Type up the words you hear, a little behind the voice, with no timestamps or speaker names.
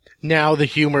Now the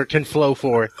humor can flow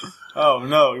forth. Oh,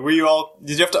 no.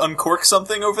 Did you have to uncork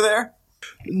something over there?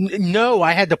 No,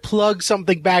 I had to plug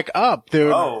something back up.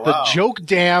 The joke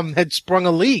dam had sprung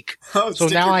a leak. Oh, so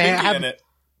now I have in it.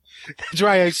 That's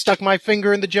right, I stuck my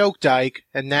finger in the joke dike,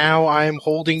 and now I'm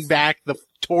holding back the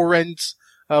torrents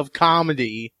of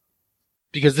comedy,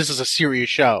 because this is a serious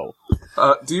show.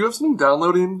 Do you have something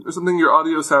downloading, or something? Your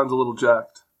audio sounds a little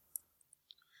jacked.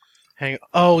 Hang on.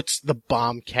 Oh, it's the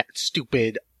Bombcat,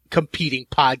 stupid competing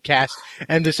podcast,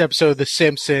 and this episode of The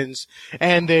Simpsons,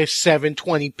 and this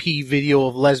 720p video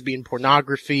of lesbian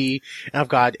pornography, and I've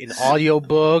got an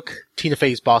audiobook, Tina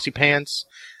Fey's Bossy Pants,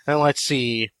 and let's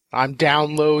see, I'm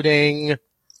downloading...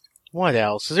 What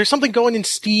else? Is there something going in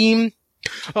Steam?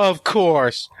 Of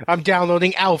course. I'm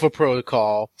downloading Alpha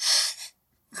Protocol.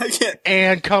 I can't...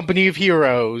 And Company of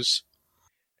Heroes.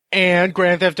 And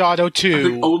Grand Theft Auto 2. I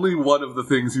think only one of the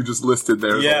things you just listed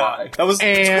there is a lie. That was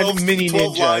and 12 Mini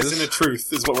 12 Ninjas. lies and a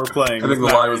truth is what we're playing. I think the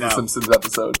lie was the Simpsons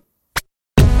episode.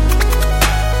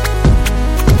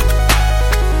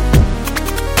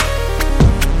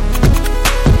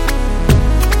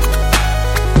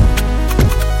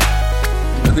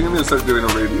 I think I'm going to start doing a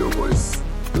radio voice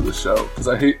for the show, because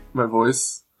I hate my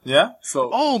voice. Yeah?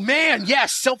 So. Oh man,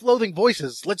 yes, self-loathing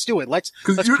voices. Let's do it. Let's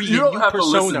create you don't a new have to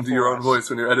persona listen to for your own us. voice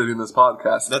when you're editing this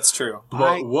podcast. That's true.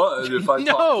 But what if I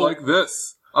talk like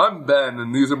this? I'm Ben,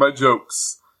 and these are my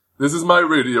jokes. This is my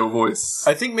radio voice.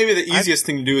 I think maybe the easiest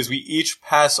thing to do is we each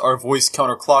pass our voice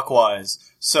counterclockwise.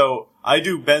 So I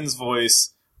do Ben's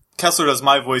voice, Kessler does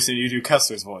my voice, and you do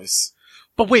Kessler's voice.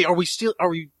 But wait, are we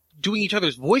doing each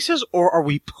other's voices, or are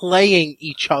we playing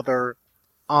each other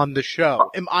on the show?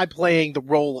 Am I playing the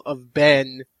role of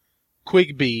Ben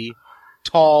Quigley,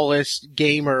 tallest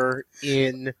gamer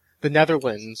in the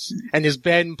Netherlands? And is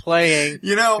Ben playing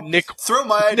Nick? Throw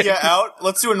my idea out.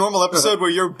 Let's do a normal episode where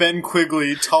you're Ben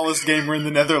Quigley, tallest gamer in the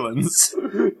Netherlands.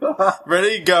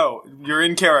 Ready? Go. You're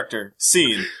in character.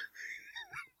 Scene.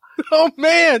 Oh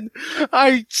man!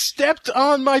 I stepped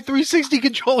on my 360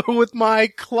 controller with my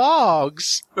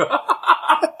clogs.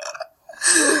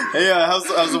 Hey,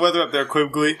 how's the weather up there,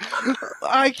 Quigley?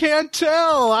 I can't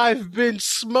tell. I've been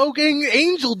smoking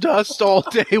angel dust all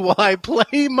day while I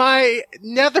play my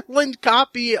Netherlands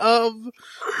copy of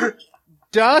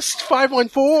Dust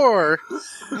 514,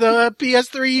 the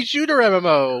PS3 shooter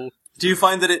MMO. Do you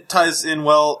find that it ties in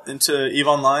well into EVE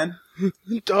Online?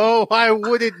 Oh, I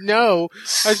wouldn't know.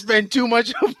 I spend too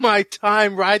much of my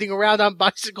time riding around on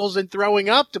bicycles and throwing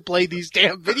up to play these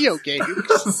damn video games.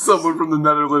 Someone from the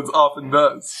Netherlands often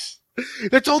does.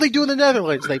 That's all they do in the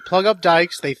Netherlands. They plug up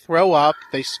dikes, they throw up,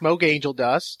 they smoke angel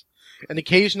dust, and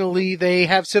occasionally they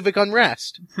have civic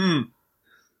unrest.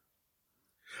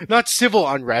 Not civil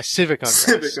unrest, civic unrest.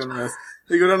 Civic unrest.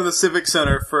 They go down to the Civic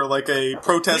Center for like a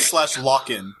protest /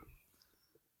 lock-in.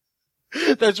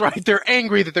 That's right, they're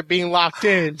angry that they're being locked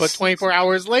in, but 24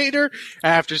 hours later,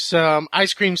 after some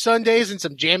ice cream sundaes and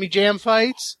some jammy jam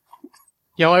fights,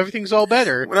 everything's all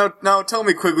better. Now tell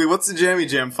me, Quigley, what's the jammy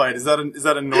jam fight? Is that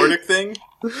a Nordic thing?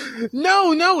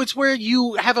 No, it's where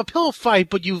you have a pillow fight,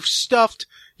 but you've stuffed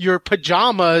your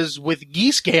pajamas with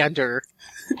geese gander.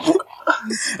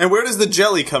 And where does the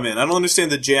jelly come in? I don't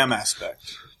understand the jam aspect.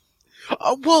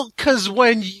 Well, because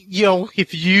when,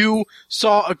 if you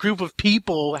saw a group of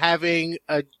people having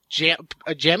a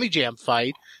jammy jam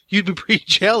fight, you'd be pretty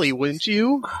jelly, wouldn't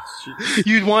you?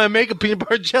 You'd want to make a peanut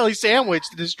butter jelly sandwich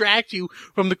to distract you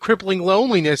from the crippling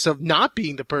loneliness of not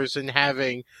being the person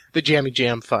having the jammy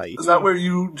jam fight. Is that where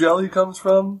jelly comes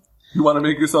from? You want to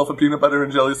make yourself a peanut butter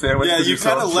and jelly sandwich? Yeah, you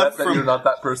kind of left from... You're not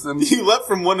that person. You left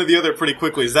from one to the other pretty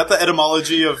quickly. Is that the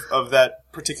etymology of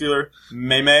that particular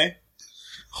meme?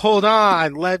 Hold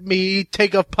on, let me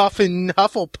take a puff in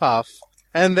Hufflepuff,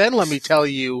 and then let me tell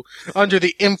you, under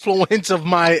the influence of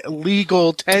my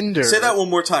legal tender. Say that one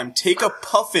more time. Take a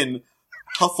puffin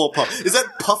Hufflepuff. Is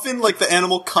that puffin like the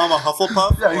animal,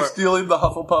 Hufflepuff? Yeah, he's stealing the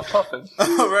Hufflepuff puffin.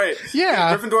 Oh, right.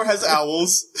 Yeah. Gryffindor has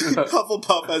owls.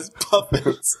 Hufflepuff has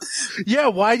puffins. Yeah,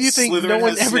 why do you think Slytherin no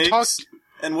one has ever snakes. talks...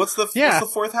 And what's the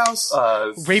fourth house?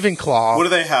 Ravenclaw. What do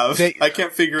they have? I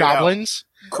can't figure goblins? it out.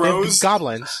 Crows?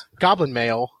 Goblins. Goblin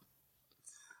mail.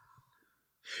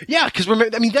 Yeah, because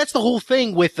remember, that's the whole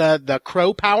thing with the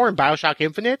crow power in BioShock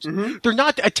Infinite. Mm-hmm. They're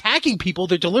not attacking people,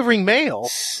 they're delivering mail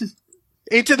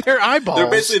into their eyeballs. They're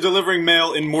basically delivering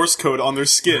mail in Morse code on their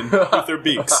skin with their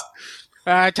beaks.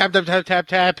 Tap, tap, tap, tap,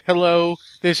 tap. Hello,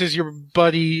 this is your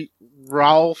buddy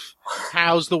Ralph.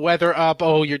 How's the weather up?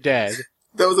 Oh, you're dead.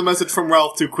 That was a message from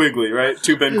Ralph to Quigley, right?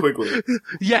 To Ben Quigley.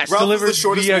 Yes, Ralph is delivered the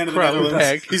shortest via man in the Netherlands.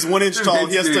 Peg. He's 1 inch tall.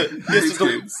 He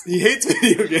hates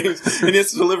video games, and he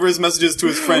has to deliver his messages to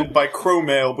his friend by crow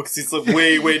mail because he's like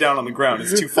way, way down on the ground.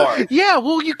 It's too far. Yeah,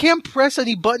 well, you can't press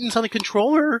any buttons on the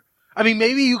controller. I mean,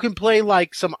 maybe you can play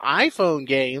like some iPhone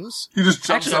games. He just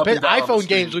jumps Actually, up I and bet down iPhone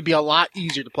games would be a lot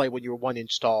easier to play when you're 1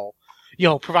 inch tall. You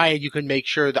know, provided you can make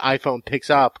sure the iPhone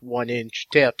picks up 1 inch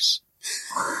tips.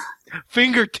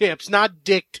 Fingertips, not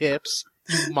dick tips,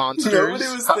 you monsters. Nobody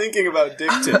was thinking about dick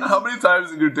tips. How many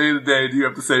times in your day-to-day do you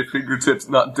have to say fingertips,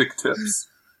 not dick tips?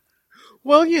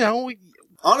 Well, you know...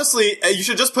 Honestly, you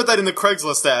should just put that in the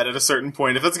Craigslist ad at a certain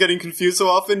point. If that's getting confused so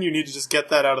often, you need to just get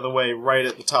that out of the way right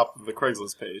at the top of the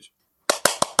Craigslist page.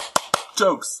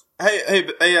 Jokes. Hey,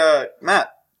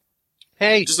 Matt.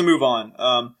 Hey. Just to move on.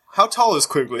 How tall is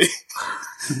Quigley?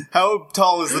 How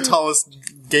tall is the tallest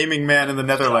gaming man in the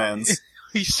Netherlands?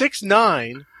 He's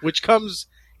 6'9", which comes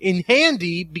in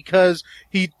handy because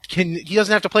he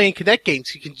doesn't have to play in Kinect games.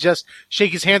 He can just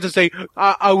shake his hands and say,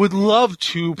 I would love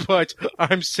to, but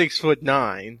I'm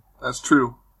 6'9". That's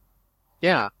true.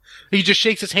 Yeah. He just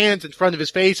shakes his hands in front of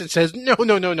his face and says, no.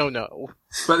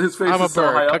 But his face is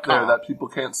so high up there that people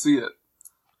can't see it.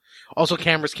 Also,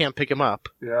 cameras can't pick him up.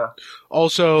 Yeah.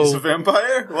 Also... He's a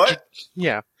vampire? What?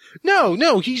 Yeah.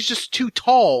 No, he's just too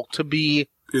tall to be...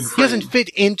 He doesn't fit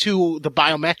into the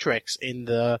biometrics in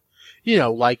the, you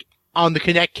know, like, on the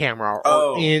Kinect camera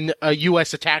or in a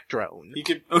U.S. attack drone.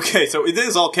 Okay, so it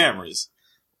is all cameras.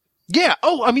 Yeah,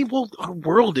 I mean, well, our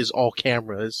world is all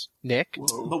cameras, Nick.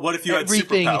 Whoa. But what if you had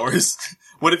superpowers?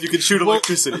 What if you could shoot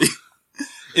electricity?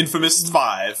 Infamous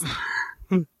 5.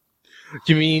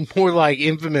 You mean more like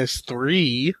Infamous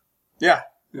 3? Yeah.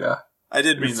 Yeah. I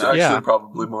did mean It's that. actually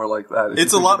probably more like that.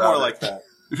 It's a lot more like that.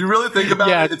 If you really think about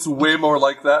it, it's way more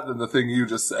like that than the thing you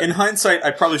just said. In hindsight,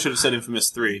 I probably should have said Infamous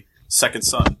 3. Second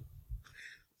Son.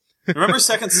 Remember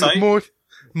Second Sight?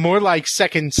 More like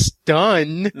Second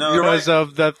Stun because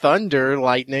of the thunder,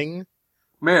 lightning.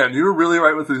 Man, you were really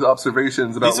right with these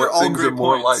observations about what things are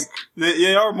more like.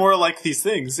 They are more like these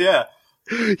things, yeah.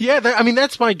 Yeah,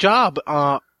 that's my job.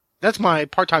 That's my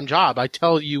part-time job. I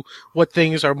tell you what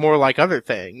things are more like other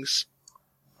things.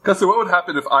 Custer, what would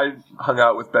happen if I hung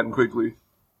out with Ben Quigley?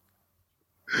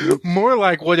 More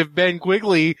like what if Ben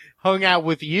Quigley hung out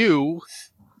with you?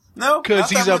 No, because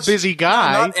he's a busy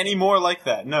guy. No, not any more like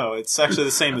that. No, it's actually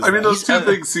the same as I mean, those two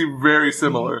things seem very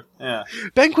similar. Yeah.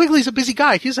 Ben Quigley's a busy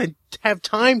guy. He doesn't have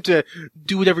time to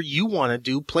do whatever you want to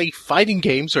do, play fighting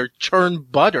games or churn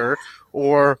butter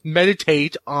or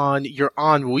meditate on your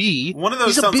ennui. One of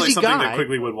those sounds like something that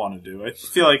Quigley would want to do. I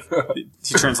feel like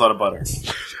he churns a lot of butter.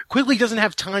 Quigley doesn't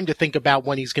have time to think about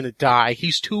when he's going to die.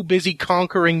 He's too busy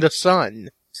conquering the sun.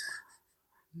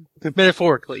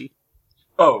 Metaphorically.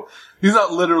 Oh, he's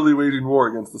not literally waging war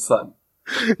against the sun.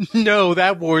 No,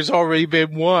 that war's already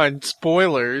been won.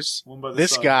 Spoilers. Won by the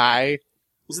this sun. Guy.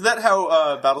 Isn't that how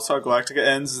Battlestar Galactica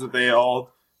ends? Is that they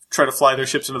all try to fly their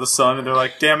ships into the sun and they're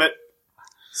like, damn it,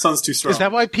 sun's too strong. Is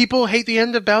that why people hate the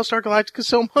end of Battlestar Galactica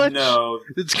so much? No.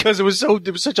 It's because it was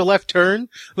such a left turn.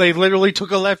 They literally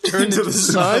took a left turn into the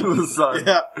sun. Into the sun.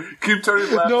 Yeah. Keep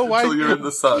turning left until you're in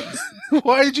the sun.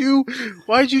 Why'd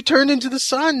you turn into the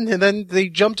sun? And then they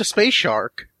jumped a space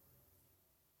shark.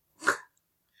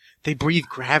 They breathe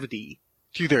gravity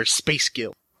through their space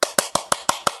skill.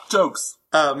 Jokes.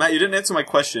 Matt, you didn't answer my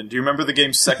question. Do you remember the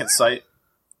game Second Sight?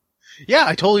 Yeah,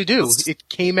 I totally do. It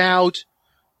came out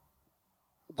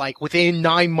like within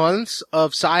 9 months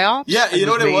of PsyOps. Yeah, you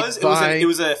know what it was? It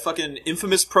was a fucking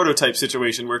infamous prototype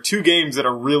situation where two games that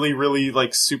are really, really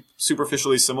like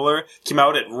superficially similar came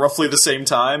out at roughly the same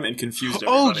time and confused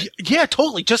everybody. Oh, yeah,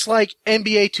 totally. Just like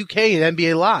NBA 2K and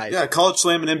NBA Live. Yeah, College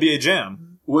Slam and NBA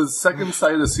Jam. Was Second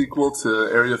Sight a sequel to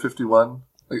Area 51?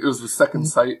 Like, it was the Second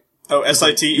Sight. Oh,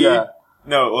 SITE? Yeah.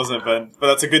 No, it wasn't, Ben. But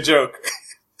that's a good joke.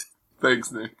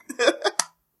 Thanks, Nick.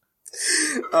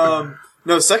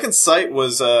 No, Second Sight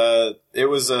was it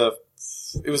was a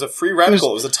free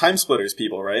radical. It was a Time Splitters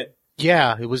people, right?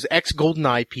 Yeah, it was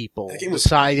ex-GoldenEye people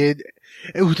decided,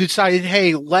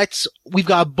 hey, we've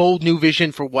got a bold new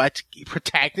vision for what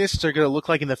protagonists are going to look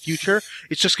like in the future.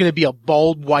 It's just going to be a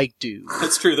bald white dude.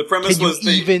 That's true. The premise was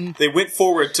they went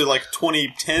forward to like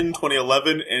 2010,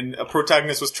 2011, and a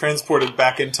protagonist was transported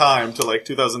back in time to like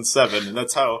 2007, and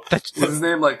that's how... Was his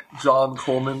name like John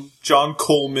Coleman? John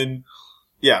Coleman.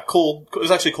 Yeah, Cole. It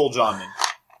was actually Cole Johnman.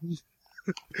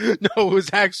 No, it was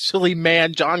actually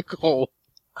John Cole.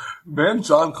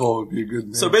 John Cole would be a good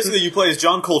name. So basically you play as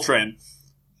John Coltrane.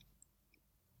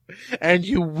 And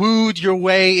you wooed your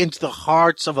way into the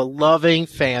hearts of a loving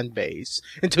fan base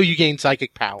until you gain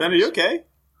psychic powers. Ben, are you okay?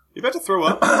 You about to throw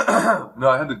up? No,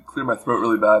 I had to clear my throat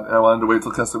really bad, and I wanted to wait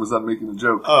till Kessler was done making a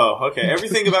joke. Oh, okay.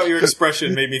 Everything about your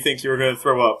expression made me think you were going to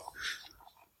throw up.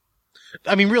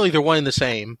 I mean, really, they're one and the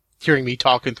same. Hearing me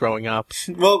talk and throwing up.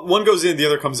 Well, one goes in, the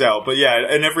other comes out. But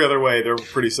yeah, in every other way, they're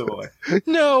pretty similar.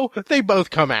 No, they both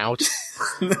come out.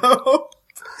 No.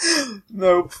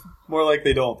 Nope. More like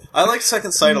they don't. I like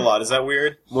Second Sight a lot. Is that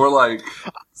weird? More like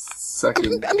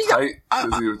Second Sight.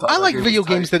 I like video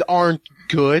games that aren't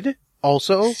good,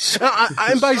 also.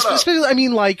 And by specifically, I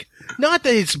mean, like, not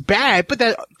that it's bad, but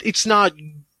that it's not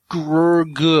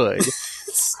good.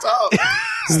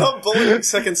 Stop bullying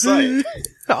Second Sight.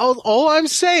 All I'm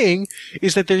saying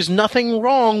is that there's nothing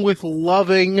wrong with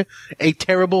loving a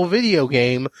terrible video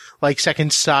game like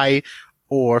Second Sight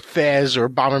or Fez or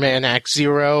Bomberman Act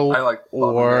Zero. I like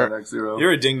Bomberman Act Zero.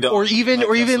 You're a ding-dong. Or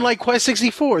even like Quest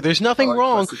 64. There's nothing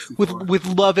wrong with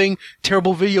loving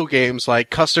terrible video games like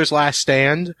Custer's Last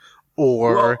Stand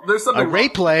or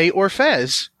Rayplay or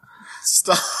Fez.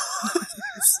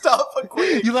 Stop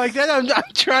equating. You like that? I'm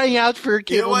trying out for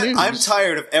cable news. I'm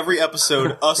tired of every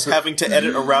episode us having to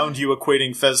edit around you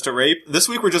equating Fez to rape. This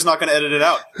week we're just not going to edit it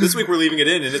out. This week we're leaving it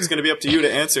in, and it's going to be up to you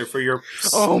to answer for your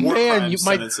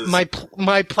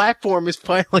my platform is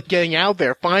finally getting out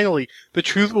there. Finally, the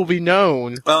truth will be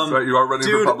known. That's right, you are running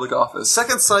for public office.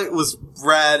 Second Sight was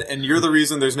rad, and you're the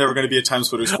reason there's never going to be a Time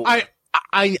Splitters 4.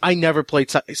 I never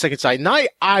played Second Sight, and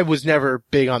I was never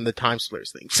big on the Time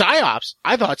Splitters thing. Psyops,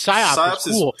 I thought Psyops was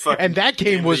cool, and that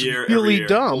game was really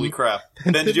dumb. Holy crap.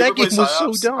 Ben, did you that ever play game was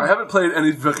so dumb. I haven't played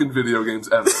any fucking video games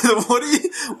ever.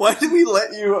 Why did we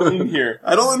let you in here?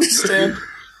 I don't understand.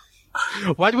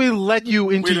 Why do we let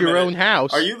you into your own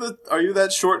house? Are you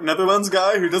that short Netherlands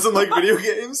guy who doesn't like video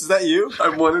games? Is that you?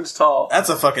 I'm 1 inch tall. That's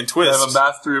a fucking twist. I have a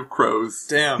mastery of crows.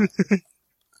 Damn.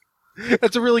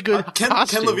 That's a really good Ken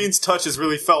Levine's touch is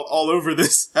really felt all over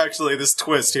this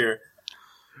twist here.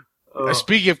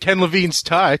 Speaking of Ken Levine's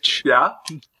touch. Yeah?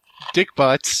 Dick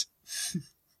butts.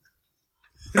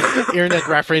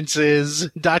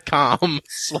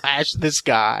 internetreferences.com/this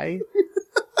guy.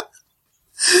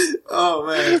 Oh,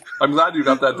 man. I'm glad you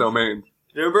got that domain.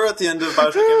 Remember at the end of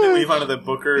Bioshock Infinite when you found out that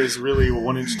Booker is really a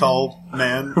 1 inch tall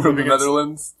man? From the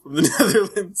Netherlands? From the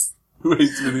Netherlands. Who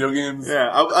hates video games? Yeah,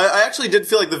 I actually did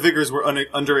feel like the vigors were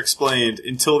underexplained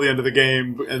until the end of the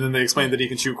game, and then they explained that he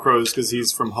can shoot crows because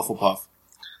he's from Hufflepuff.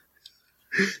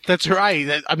 That's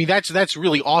right. I mean, that's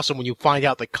really awesome when you find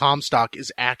out that Comstock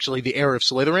is actually the heir of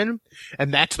Slytherin,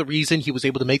 and that's the reason he was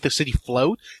able to make the city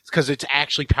float. It's because it's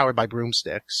actually powered by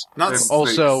broomsticks. Not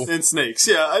also and snakes.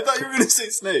 Yeah, I thought you were going to say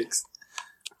snakes.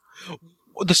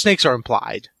 The snakes are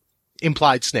implied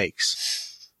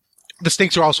snakes. The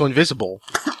snakes are also invisible.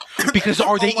 Because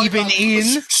are they even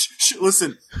in? Shh,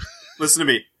 listen to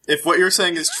me. If what you're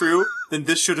saying is true, then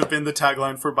this should have been the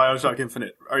tagline for Bioshock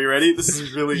Infinite. Are you ready? This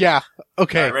is really... Yeah,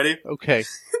 okay. Right, ready? Okay.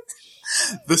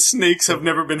 The snakes have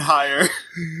never been higher.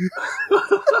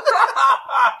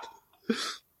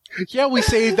 Yeah, we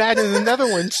say that in the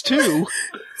Netherlands, too.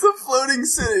 It's a floating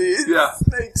city. Yeah.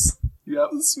 Snakes. Yep.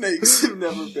 The snakes have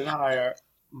never been higher.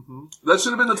 Mm-hmm. That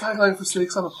should have been the tagline for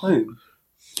Snakes on a Plane.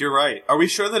 You're right. Are we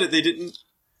sure that they didn't...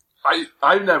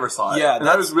 I never saw it. Yeah, and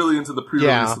I was really into the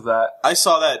pre-release of that. I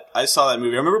saw that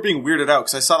movie. I remember being weirded out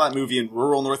because I saw that movie in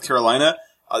rural North Carolina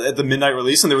at the midnight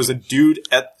release, and there was a dude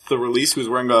at the release who was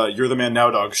wearing a "You're the Man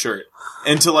Now, Dog" shirt.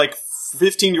 And to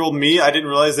 15-year-old me, I didn't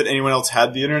realize that anyone else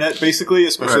had the internet, basically,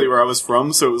 especially where I was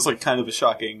from. So it was kind of a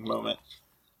shocking moment.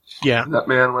 Yeah, that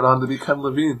man went on to be Ken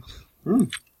Levine.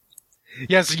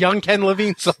 Yes, young Ken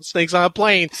Levine saw Snakes on a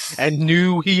Plane and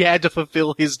knew he had to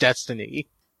fulfill his destiny.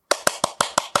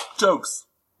 Jokes.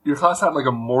 Your class had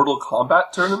a Mortal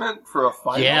Kombat tournament for a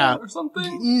final or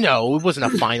something? No, it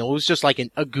wasn't a final. It was just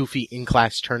a goofy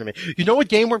in-class tournament. You know what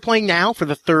game we're playing now for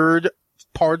the third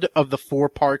part of the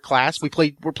 4-part class? We're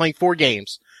playing 4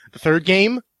 games. The third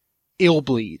game,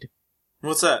 Illbleed.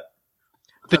 What's that?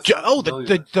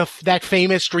 That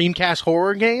famous Dreamcast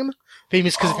horror game?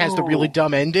 Famous because it has the really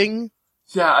dumb ending?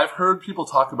 Yeah, I've heard people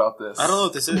talk about this. I don't know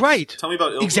what this is. Right. Tell me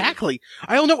about Illbleed. Exactly.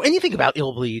 I don't know anything about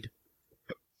Illbleed.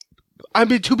 I've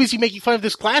been too busy making fun of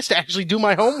this class to actually do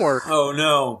my homework. Oh,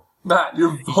 no. Matt,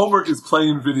 your homework is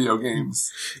playing video games.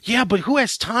 Yeah, but who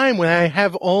has time when I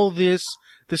have all this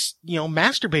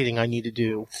masturbating I need to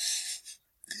do?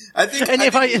 I think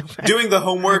doing the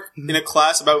homework in a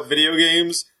class about video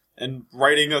games and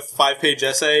writing a 5-page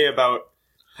essay about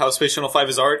how Space Channel 5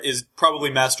 is art is probably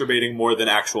masturbating more than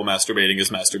actual masturbating is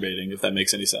masturbating, if that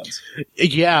makes any sense.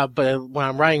 Yeah, but when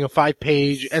I'm writing a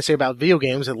 5-page essay about video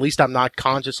games, at least I'm not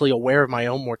consciously aware of my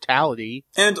own mortality.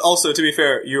 And also, to be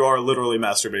fair, you are literally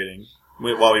masturbating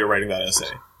while you're writing that essay.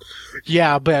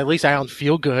 Yeah, but at least I don't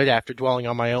feel good after dwelling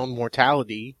on my own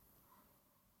mortality.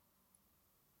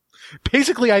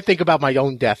 Basically, I think about my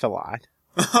own death a lot.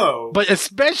 Oh. But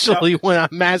especially when I'm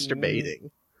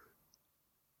masturbating.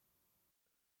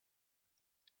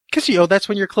 Because, that's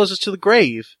when you're closest to the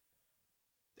grave.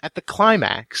 At the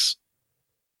climax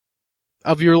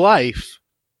of your life.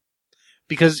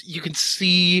 Because you can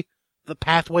see the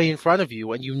pathway in front of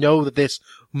you, and you know that this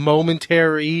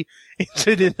momentary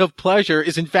incident of pleasure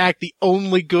is in fact the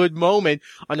only good moment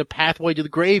on the pathway to the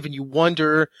grave, and you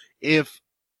wonder if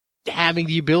having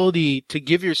the ability to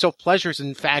give yourself pleasure is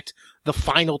in fact the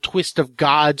final twist of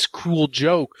God's cruel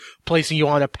joke, placing you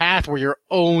on a path where your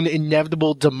own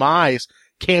inevitable demise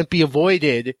can't be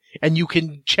avoided, and you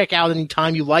can check out any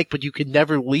time you like, but you can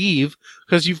never leave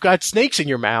because you've got snakes in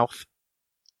your mouth.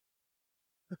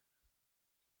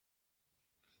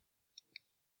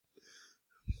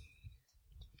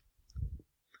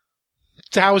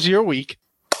 So how was your week?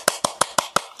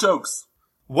 Jokes.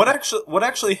 What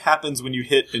actually happens when you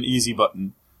hit an easy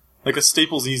button? Like a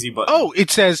Staples easy button? Oh,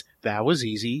 it says, that was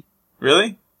easy.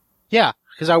 Really? Yeah,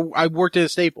 because I worked at a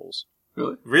Staples.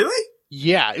 Really? Really?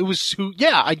 Yeah, it was,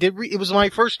 I did, it was my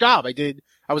first job.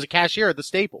 I was a cashier at the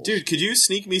Staples. Dude, could you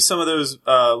sneak me some of those,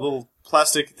 little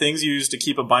plastic things you use to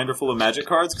keep a binder full of magic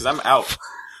cards? Because I'm out.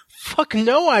 Fuck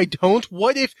no, I don't.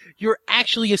 What if you're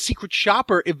actually a secret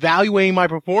shopper evaluating my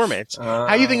performance?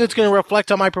 How do you think it's going to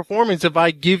reflect on my performance if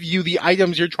I give you the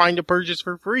items you're trying to purchase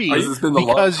for free?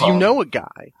 Because you know a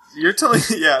guy. You're telling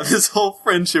me, yeah, this whole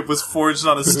friendship was forged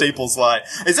on a Staples lie.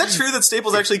 Is that true that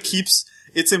Staples actually keeps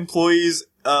its employees,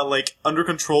 under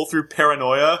control through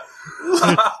paranoia?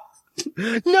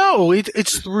 No,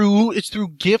 it's through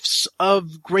gifts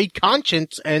of great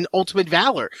conscience and ultimate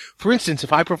valor. For instance,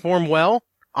 if I perform well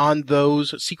on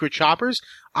those secret shoppers,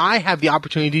 I have the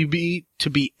opportunity to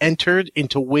be entered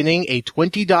into winning a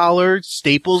 $20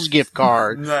 Staples gift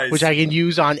card, nice. Which I can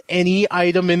use on any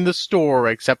item in the store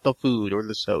except the food or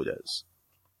the sodas.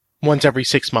 Once every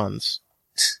 6 months.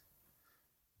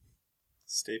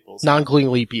 Staples. Not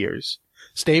including leap years.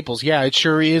 Staples, yeah, it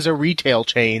sure is a retail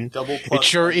chain. Double plus. It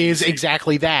sure is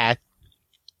exactly that.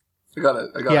 I got a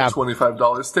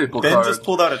 $25 Staples Ben card. just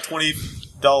pulled out a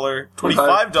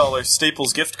 $25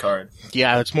 Staples gift card.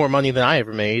 Yeah, that's more money than I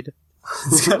ever made.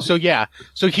 So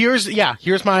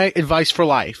here's my advice for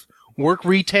life. Work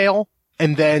retail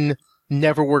and then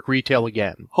never work retail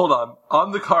again. Hold on.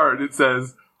 On the card it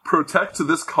says, protect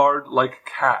this card like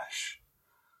cash.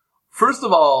 First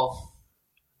of all,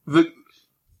 the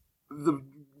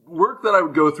work that I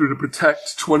would go through to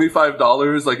protect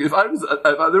 $25, like if there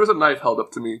was a knife held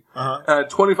up to me, and I had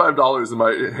 $25 in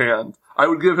my hand, I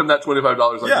would give him that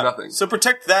 $25 like nothing. So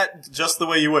protect that just the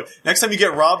way you would. Next time you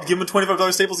get robbed, give him a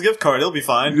 $25 Staples gift card. It'll be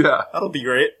fine. Yeah. That'll be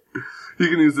great. You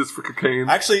can use this for cocaine.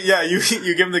 Actually, yeah, you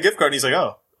give him the gift card and he's like,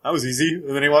 oh, that was easy.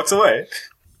 And then he walks away.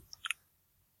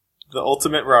 The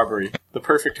ultimate robbery. The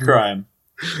perfect crime.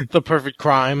 The perfect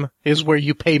crime is where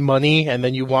you pay money and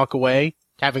then you walk away,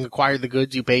 having acquired the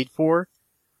goods you paid for.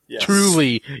 Yes.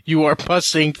 Truly, you are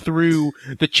busting through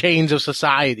the chains of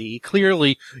society.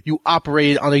 Clearly, you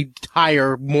operate on an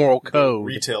entire moral code.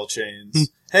 Retail chains.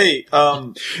 Hey,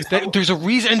 there's a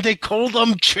reason they call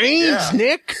them chains,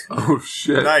 Nick. Oh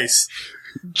shit. Nice.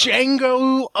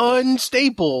 Django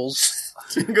Unstaples.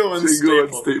 Django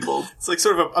Unstaples. It's like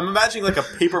sort of I'm imagining like a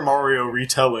Paper Mario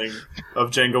retelling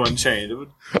of Django Unchained.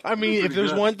 I mean, if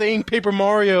there's one thing Paper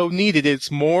Mario needed, it's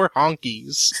more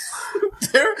honkies.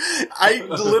 I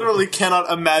literally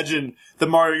cannot imagine the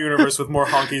Mario universe with more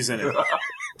honkies in it.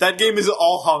 That game is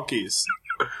all honkies.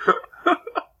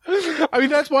 I mean,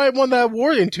 that's why it won that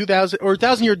award in 2000, or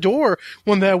Thousand Year Door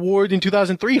won that award in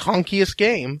 2003, honkiest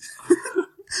game.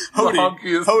 Hody.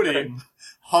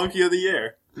 Honky of the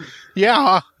year.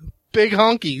 Yeah, big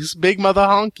honkies, big mother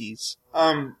honkies.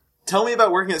 Tell me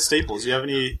about working at Staples. Do you have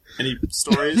any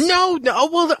stories? No,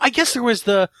 well, I guess there was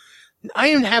I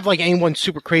didn't have like anyone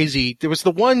super crazy. There was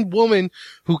the one woman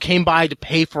who came by to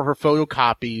pay for her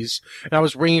photocopies, and I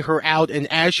was ringing her out,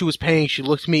 and as she was paying, she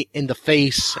looked me in the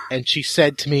face, and she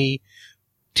said to me,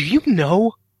 "Do you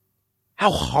know how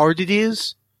hard it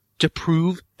is to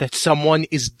prove that someone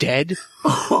is dead?"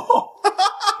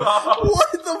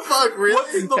 What the fuck, really? What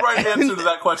is the right answer to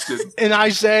that question? And I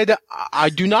said, I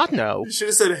do not know. You should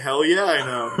have said, hell yeah, I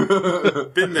know.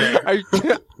 Been there.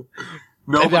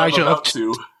 No, but I'm about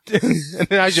to. And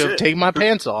then I should have taken my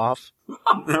pants off.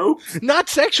 No? Not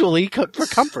sexually, for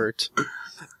comfort.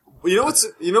 The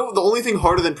only thing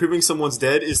harder than proving someone's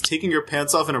dead is taking your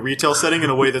pants off in a retail setting in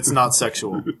a way that's not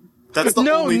sexual. That's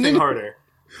the only thing harder.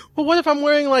 Well, what if I'm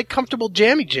wearing, like, comfortable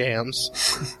jammy jams?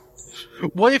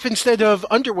 What if instead of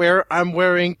underwear, I'm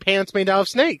wearing pants made out of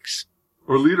snakes?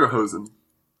 Or lederhosen.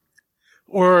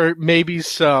 Or maybe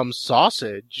some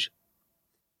sausage.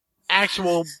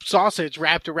 Actual sausage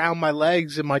wrapped around my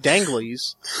legs and my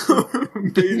danglies.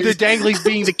 The danglies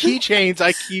being the keychains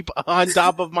I keep on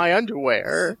top of my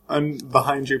underwear.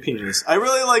 Behind your penis. I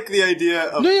really like the idea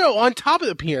of... No, on top of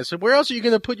the penis. Where else are you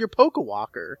going to put your polka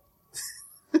walker?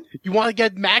 You want to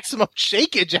get maximum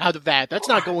shakeage out of that. That's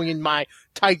not going in my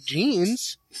tight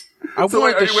jeans. Are you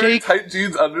wearing tight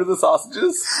jeans under the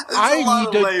sausages? There's a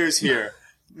lot of layers here.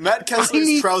 Matt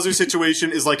Kessler's trouser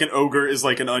situation is like an ogre is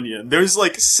like an onion. There's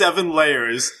like 7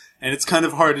 layers, and it's kind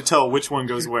of hard to tell which one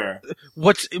goes where.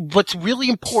 What's really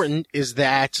important is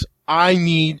that I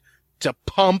need to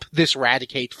pump this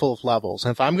Radicate full of levels.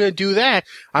 And if I'm going to do that,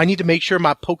 I need to make sure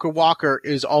my poker walker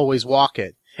is always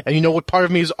walking. And you know what part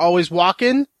of me is always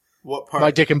walking? What part?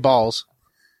 My dick and balls.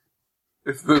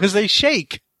 Because they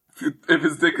shake. If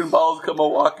his dick and balls come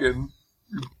a-walking,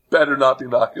 you better not be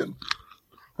knocking.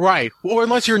 Right. Or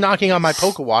unless you're knocking on my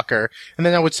poker walker. And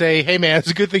then I would say, hey man, it's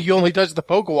a good thing you only touch the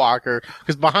poker walker.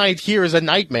 Because behind here is a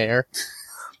nightmare.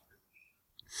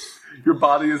 Your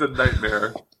body is a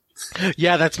nightmare.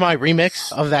 Yeah, that's my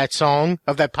remix of that song,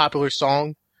 of that popular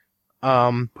song.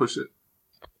 Push it.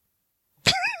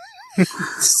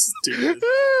 Stupid.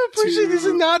 Push it is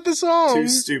not the song. Two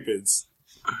stupids.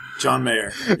 John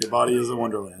Mayer. Your body is a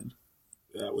wonderland.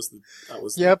 That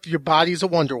was. Yep, your body's a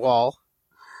wonder wall.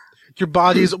 Your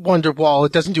body is a wonder wall.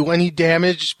 It doesn't do any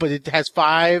damage, but it has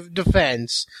 5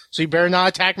 defense. So you better not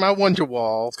attack my wonder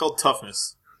wall. It's called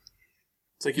toughness.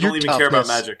 It's like you don't even care about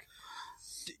magic.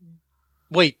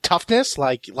 Wait, toughness?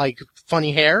 Like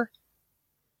funny hair?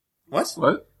 What?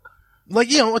 Like,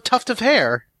 a tuft of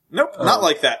hair. Nope, not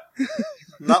like that.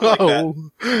 Not like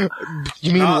that.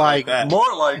 You mean not like that.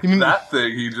 More like that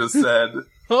thing he just said.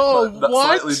 Oh,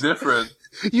 what? Slightly different.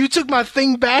 You took my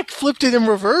thing back, flipped it, and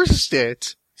reversed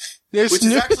it. Which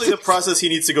is actually the process he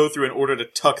needs to go through in order to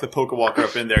tuck the Pokewalker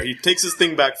up in there. He takes his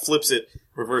thing back, flips it,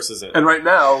 reverses it. And right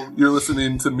now, you're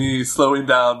listening to me slowing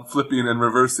down, flipping, and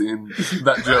reversing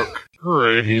that joke.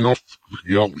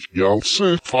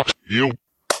 Fuck you.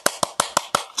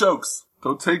 Jokes.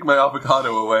 Don't take my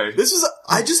avocado away.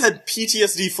 I just had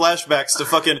PTSD flashbacks to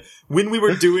fucking, when we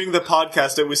were doing the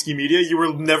podcast at Whiskey Media, you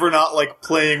were never not like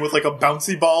playing with like a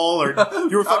bouncy ball, or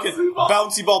you were fucking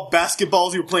bouncy ball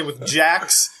basketballs, you were playing with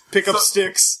jacks, pickup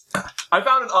sticks. I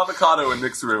found an avocado in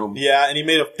Nick's room. Yeah, and he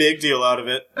made a big deal out of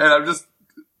it. And I'm just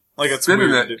like, it's spinning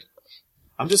weird. it.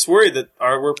 I'm just worried that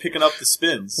we're picking up the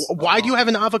spins. Why do you have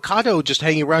an avocado just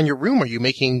hanging around your room? Are you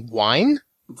making wine?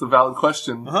 It's a valid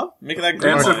question. Making that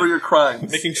green Answer wine. for your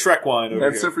crimes. Making Shrek wine over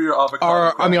Answer here. for your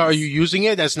avocado crimes. Are you using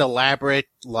it as an elaborate,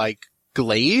 like,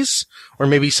 glaze? Or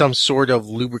maybe some sort of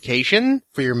lubrication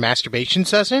for your masturbation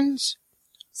sessions?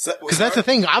 Because that's the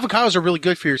thing, avocados are really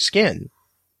good for your skin.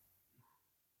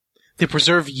 They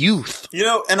preserve youth.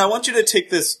 And I want you to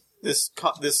take this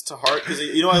to heart, because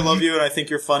I love you and I think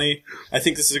you're funny. I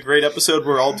think this is a great episode.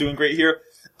 We're all doing great here.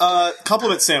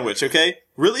 Compliment sandwich, okay?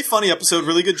 Really funny episode,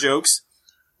 really good jokes.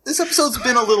 This episode's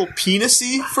been a little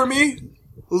penisy for me.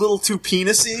 A little too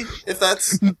penisy, if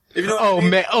you know what I mean.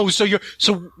 Man.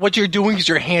 So what you're doing is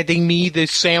you're handing me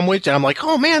this sandwich, and I'm like,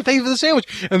 oh man, thank you for the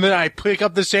sandwich. And then I pick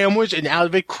up the sandwich, and out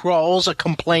of it crawls a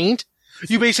complaint.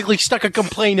 You basically stuck a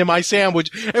complaint in my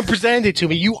sandwich and presented it to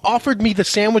me. You offered me the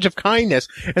sandwich of kindness,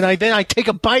 and I take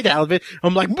a bite out of it.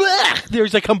 I'm like, bleh,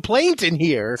 there's a complaint in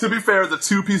here. To be fair, the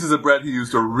 2 pieces of bread he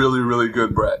used are really, really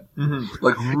good bread. Mm-hmm.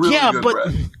 Like, really good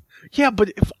bread. Yeah, but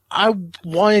if I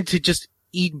wanted to just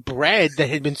eat bread that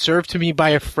had been served to me by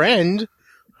a friend,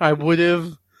 I would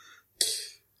have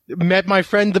met my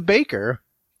friend the baker,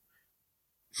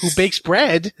 who bakes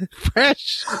bread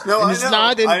fresh. No, and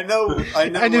I know.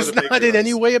 And it's not in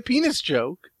any way a penis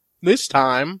joke. This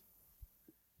time.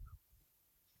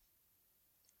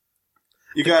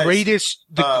 You guys,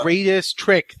 the greatest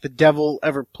trick the devil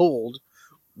ever pulled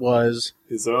was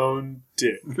his own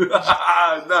dick.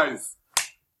 Nice.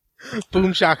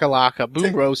 Boom shakalaka,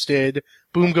 boom roasted,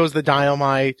 boom goes the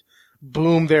dynamite,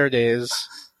 boom, there it is.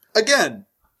 Again,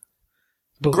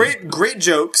 boom. Great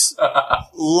jokes,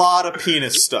 lot of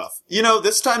penis stuff.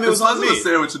 This time it was on me. It's less of a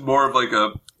sandwich and more of like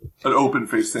an open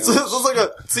face sandwich. So it's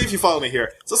like see if you follow me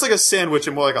here. It's less like a sandwich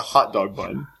and more like a hot dog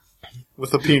bun.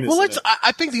 with a penis. Well, in it.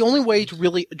 I think the only way to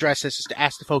really address this is to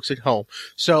ask the folks at home.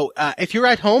 So, if you're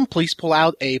at home, please pull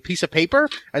out a piece of paper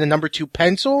and a number 2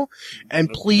 pencil, and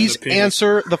please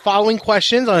answer the following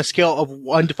questions on a scale of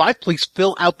 1 to 5. Please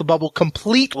fill out the bubble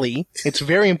completely. It's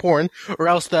very important, or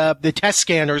else the test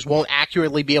scanners won't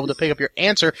accurately be able to pick up your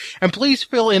answer. And please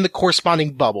fill in the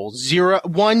corresponding bubble.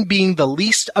 1 being the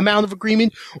least amount of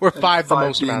agreement, or 5 the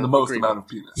most amount of agreement. Amount of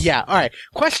penis. Yeah, alright.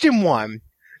 Question 1.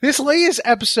 This latest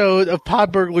episode of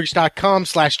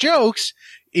podburglars.com/jokes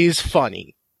is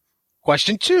funny.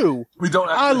 Question 2. We don't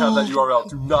actually have that URL.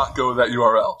 Do not go with that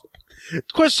URL.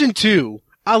 Question 2.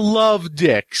 I love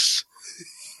dicks.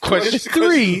 Question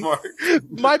 3.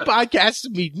 My podcast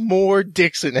needs more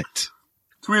dicks in it.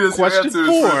 Tweet us your answers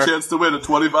for a chance to win a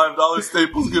 $25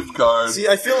 Staples gift card. See,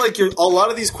 I feel like a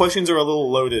lot of these questions are a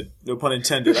little loaded, no pun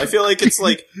intended. I feel like it's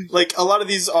like a lot of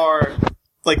these are,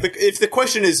 like, if the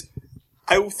question is,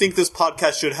 I think this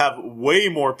podcast should have way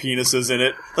more penises in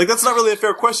it. Like, that's not really a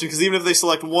fair question, because even if they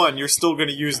select 1, you're still going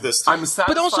to use this. I'm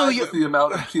satisfied with the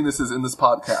amount of penises in this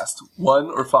podcast.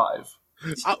 1 or 5?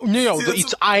 No,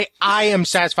 I am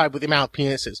satisfied with the amount of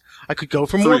penises. I could go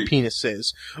for 3. more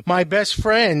penises. My best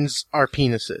friends are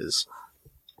penises.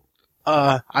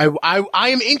 I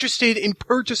am interested in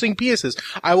purchasing penises.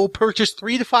 I will purchase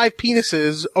 3 to 5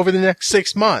 penises over the next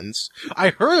 6 months. I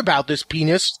heard about this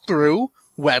penis through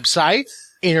website,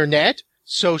 internet,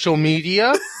 social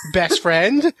media, best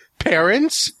friend,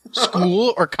 parents,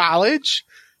 school or college,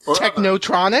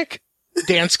 technotronic,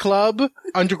 dance club,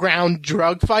 underground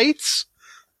drug fights,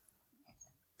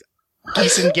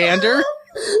 geese and gander.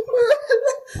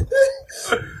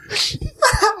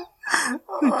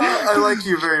 I like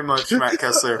you very much, Matt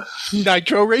Kessler.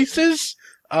 Nitro races,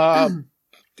 in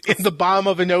the bottom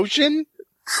of an ocean,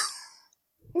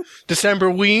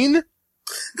 December ween,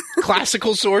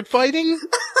 classical sword fighting,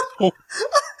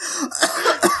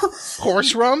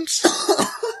 horse rumps,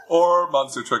 or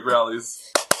monster truck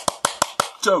rallies.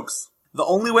 Jokes. The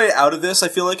only way out of this, I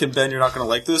feel like, and Ben, you're not going to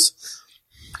like this,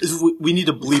 is we need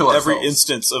to bleep every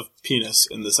instance of penis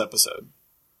in this episode.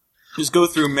 Just go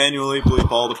through, manually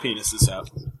bleep all the penises out.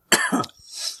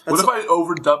 What if I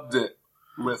overdubbed it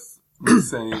with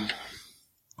saying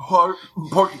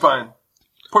porcupine?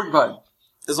 Porcupine.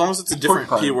 As long as it's a different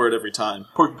P word every time.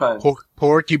 Porcupine.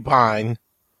 Porcupine.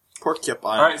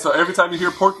 Porcupine. Alright, so every time you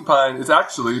hear porcupine, it's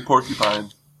actually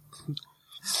porcupine.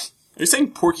 Are you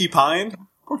saying porcupine?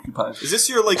 Porcupine. Is this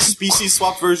your, like, species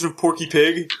swap version of Porky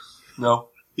Pig? No.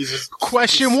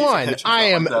 Question 1. I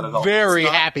am very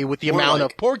happy with the amount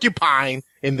of porcupine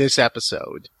in this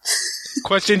episode.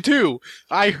 Question 2.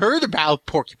 I heard about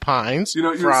porcupines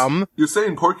from... You're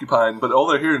saying porcupine, but all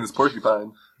they're hearing is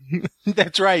porcupine.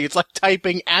 That's right. It's like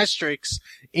typing asterisks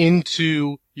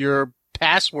into your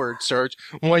password search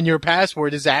when your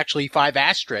password is actually 5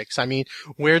 asterisks. I mean,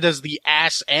 where does the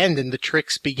ass end and the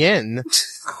tricks begin?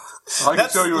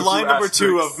 That's line number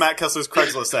 2 of Matt Kessler's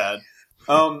Craigslist ad.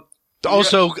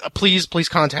 Also, please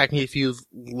contact me if you'd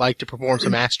like to perform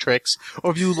some ass tricks,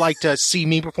 or if you'd like to see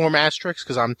me perform ass tricks,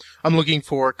 because I'm looking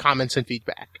for comments and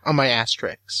feedback on my ass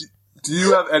tricks. Do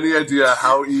you have any idea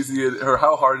how easy or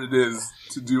how hard it is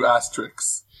to do ass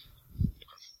tricks?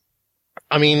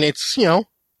 I mean, it's,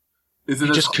 Is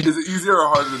it easier or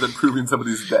harder than proving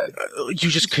somebody's dead? You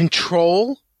just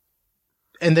control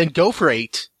and then go for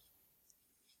 8.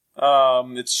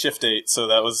 It's shift 8, so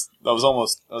that was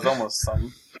almost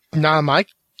something. Not on my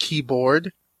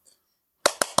keyboard.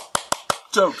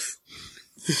 Jokes.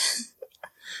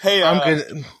 Hey,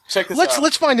 check this out.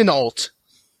 Let's find an alt.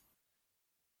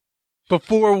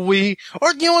 Before we,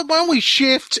 or you know what, why don't we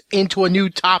shift into a new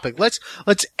topic? Let's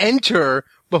enter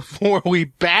before we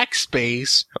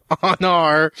backspace on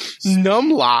our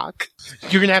numlock.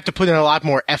 You're gonna have to put in a lot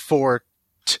more effort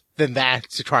than that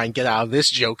to try and get out of this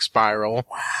joke spiral.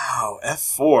 Wow,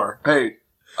 F4. Hey,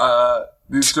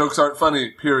 these jokes aren't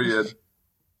funny, period.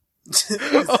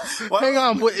 Hang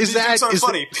on, these jokes aren't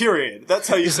funny, period. That's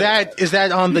how you say that. Is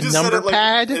that on the number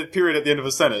pad? Period at the end of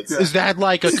a sentence. Yeah. Is that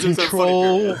like a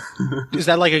control? Is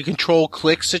that like a control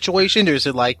click situation, or is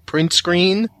it like print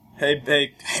screen?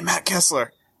 Hey, Matt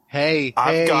Kessler. Hey,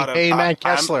 Matt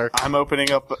Kessler. I'm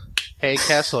opening up. Hey,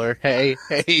 Kessler. Hey,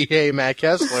 Matt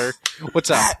Kessler.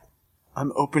 What's up? Matt,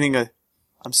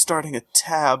 I'm starting a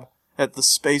tab at the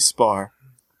space bar.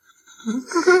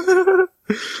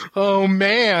 Oh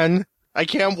man, I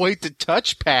can't wait to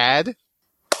touchpad.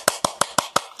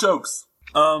 Jokes.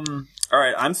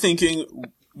 Alright, I'm thinking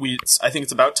I think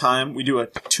it's about time we do a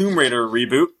Tomb Raider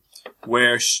reboot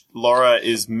where Laura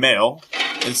is male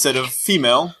instead of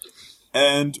female,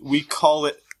 and we call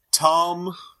it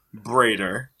Tom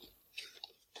Braider.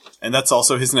 And that's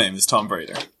also his name, is Tom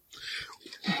Brader.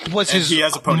 Was And his he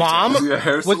has a ponytail. mom? Is he a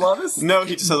hair salonist? No,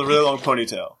 he just has a really long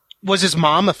ponytail. Was his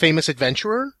mom a famous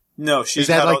adventurer? No, she Is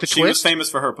that like the she was twist? famous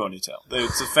for her ponytail.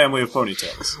 It's a family of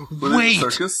ponytails. Was it a Wait,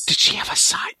 circus? did she have a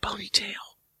side ponytail?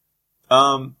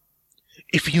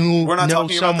 If you We're not know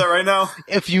talking about that right now.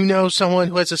 If you know someone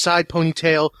who has a side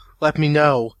ponytail, let me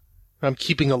know. I'm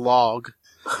keeping a log.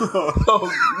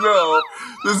 Oh no!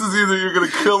 This is either you're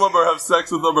gonna kill them or have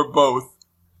sex with them or both.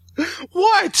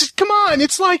 What? Come on!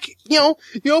 It's like you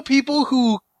know people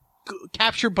who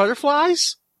capture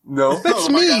butterflies. No. That's Oh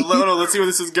my me. God, no, let's see where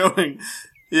this is going.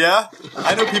 Yeah?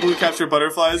 I know people who capture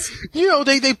butterflies. You know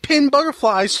they pin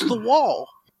butterflies to the wall.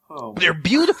 Oh, They're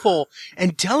beautiful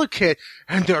and delicate,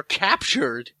 and they're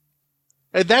captured.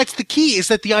 And that's the key. Is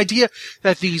that the idea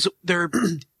that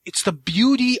it's the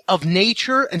beauty of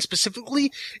nature, and specifically,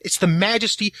 it's the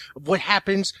majesty of what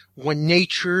happens when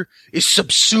nature is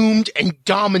subsumed and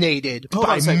dominated Hold on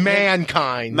by a second.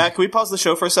 mankind. Matt, can we pause the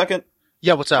show for a second?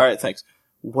 Yeah, what's up? All right, thanks.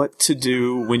 What to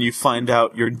do when you find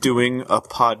out you're doing a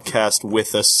podcast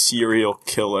with a serial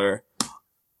killer?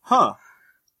 Huh.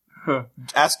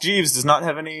 Ask Jeeves does not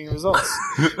have any results.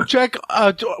 Jack,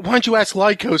 why don't you ask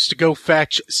Lycos to go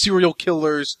fetch serial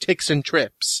killers, ticks, and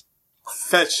trips?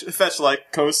 Fetch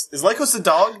Lycos. Is Lycos a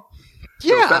dog?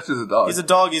 Yeah. Fetch is a dog. He's a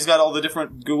dog. He's got all the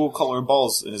different Google color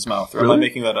balls in his mouth. Or am I Really?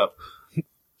 making that up?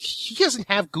 He doesn't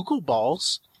have Google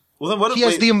balls. Well, then what? He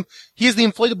has the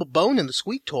inflatable bone in the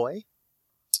squeak toy.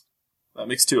 That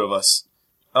makes two of us.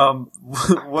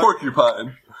 What?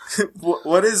 Porcupine.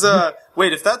 What is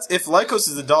Wait, if Lycos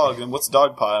is a dog, then what's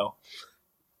dog pile?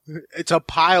 It's a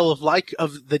pile of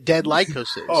the dead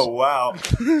Lycoses. Oh wow,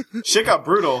 shit got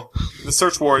brutal. The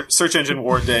search engine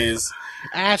war days.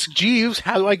 Ask Jeeves,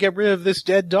 how do I get rid of this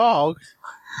dead dog?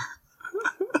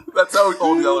 That's how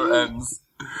Old Yeller ends.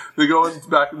 They go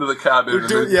back into the cabin and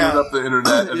they boot up the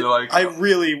internet and they're like,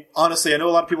 Honestly, I know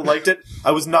a lot of people liked it.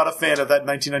 I was not a fan of that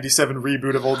 1997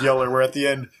 reboot of Old Yeller where at the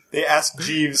end they asked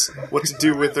Jeeves what to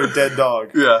do with their dead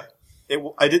dog. yeah.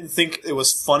 I didn't think it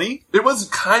was funny. It was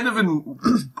kind of in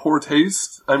poor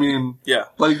taste. I mean, Yeah.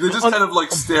 like they just kind of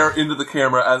like stare into the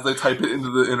camera as they type it into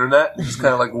the internet. Just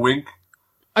kind of like wink.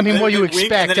 I mean, And what do you then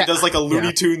wink, expect? And then it does like a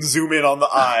Looney Tunes zoom in on the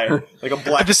eye, like a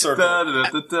black circle.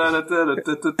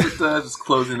 Just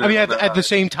closing it. I mean, at the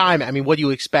same time, I mean, what do you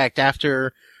expect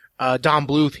after Don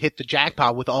Bluth hit the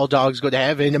jackpot with All Dogs Go to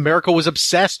Heaven? America was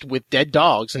obsessed with dead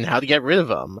dogs and how to get rid of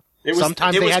them.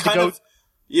 Sometimes they had to go.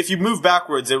 If you move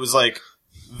backwards, it was like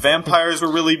vampires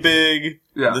were really big.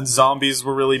 Yeah. And then zombies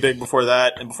were really big before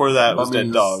that, and before that was dead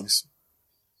Mummies. dogs.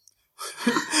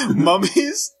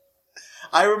 Mummies?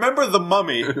 I remember the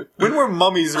Mummy. When were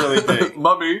mummies really big?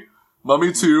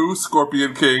 Mummy 2,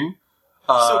 Scorpion King.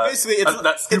 So basically, that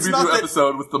it's Scooby-Doo not that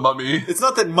episode with the mummy. it's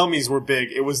not that mummies were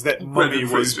big. It was that mummy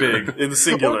Brendan was Fraser. big in the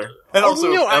singular, and also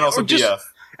BF.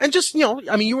 And just,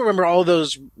 I mean, you remember all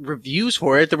those reviews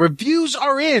for it. The reviews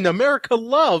are in. America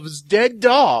loves dead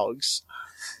dogs.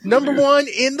 Number one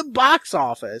in the box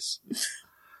office.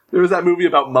 There was that movie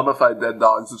about mummified dead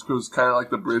dogs, which was kind of like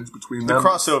the bridge between The them.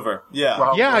 crossover, yeah.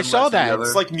 Wow, Yeah, I them saw meshed that. together.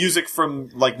 It's like music from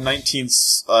like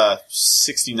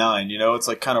 1969. You know, it's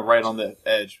like kind of right on the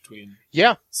edge between.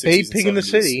 Yeah. 60s Babe and Pig in the 70s.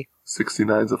 City.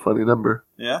 69 is a funny number.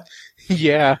 Yeah.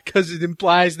 Yeah, because it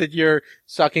implies that you're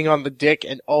sucking on the dick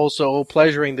and also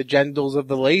pleasuring the genitals of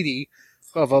the lady,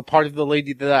 of a part of the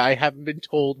lady that I haven't been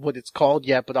told what it's called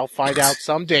yet, but I'll find out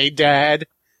someday, Dad.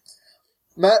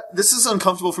 Matt, this is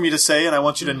uncomfortable for me to say, and I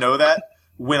want you to know that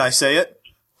when I say it.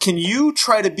 Can you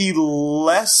try to be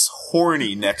less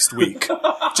horny next week?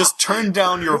 Just turn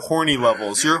down your horny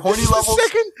levels. Your horny levels.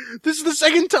 This is the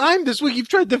second time this week you've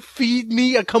tried to feed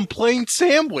me a complaint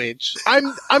sandwich.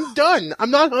 I'm done.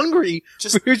 I'm not hungry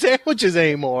for your sandwiches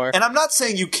anymore. And I'm not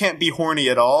saying you can't be horny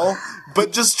at all,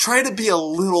 but just try to be a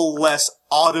little less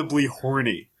audibly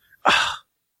horny.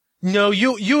 No,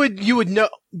 you would know.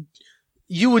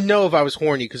 You would know if I was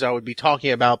horny because I would be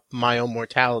talking about my own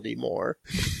mortality more.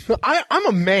 I'm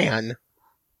a man.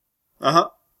 Uh-huh.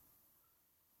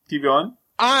 Keep going.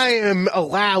 I am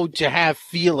allowed to have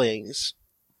feelings.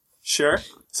 Sure.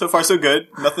 So far, so good.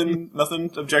 Nothing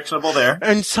objectionable there.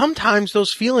 And sometimes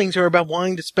those feelings are about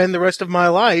wanting to spend the rest of my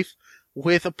life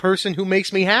with a person who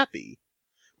makes me happy.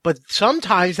 But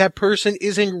sometimes that person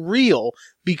isn't real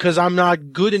because I'm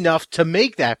not good enough to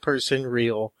make that person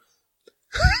real.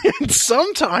 And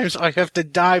sometimes I have to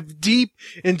dive deep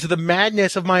into the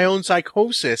madness of my own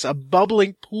psychosis, a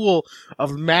bubbling pool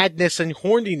of madness and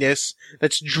horniness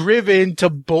that's driven to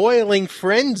boiling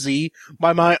frenzy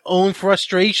by my own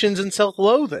frustrations and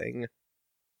self-loathing.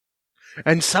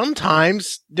 And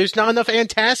sometimes there's not enough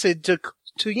antacid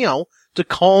to to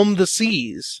calm the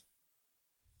seas.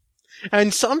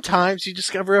 And sometimes you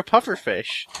discover a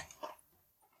pufferfish.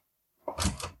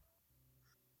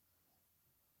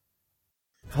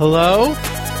 Hello?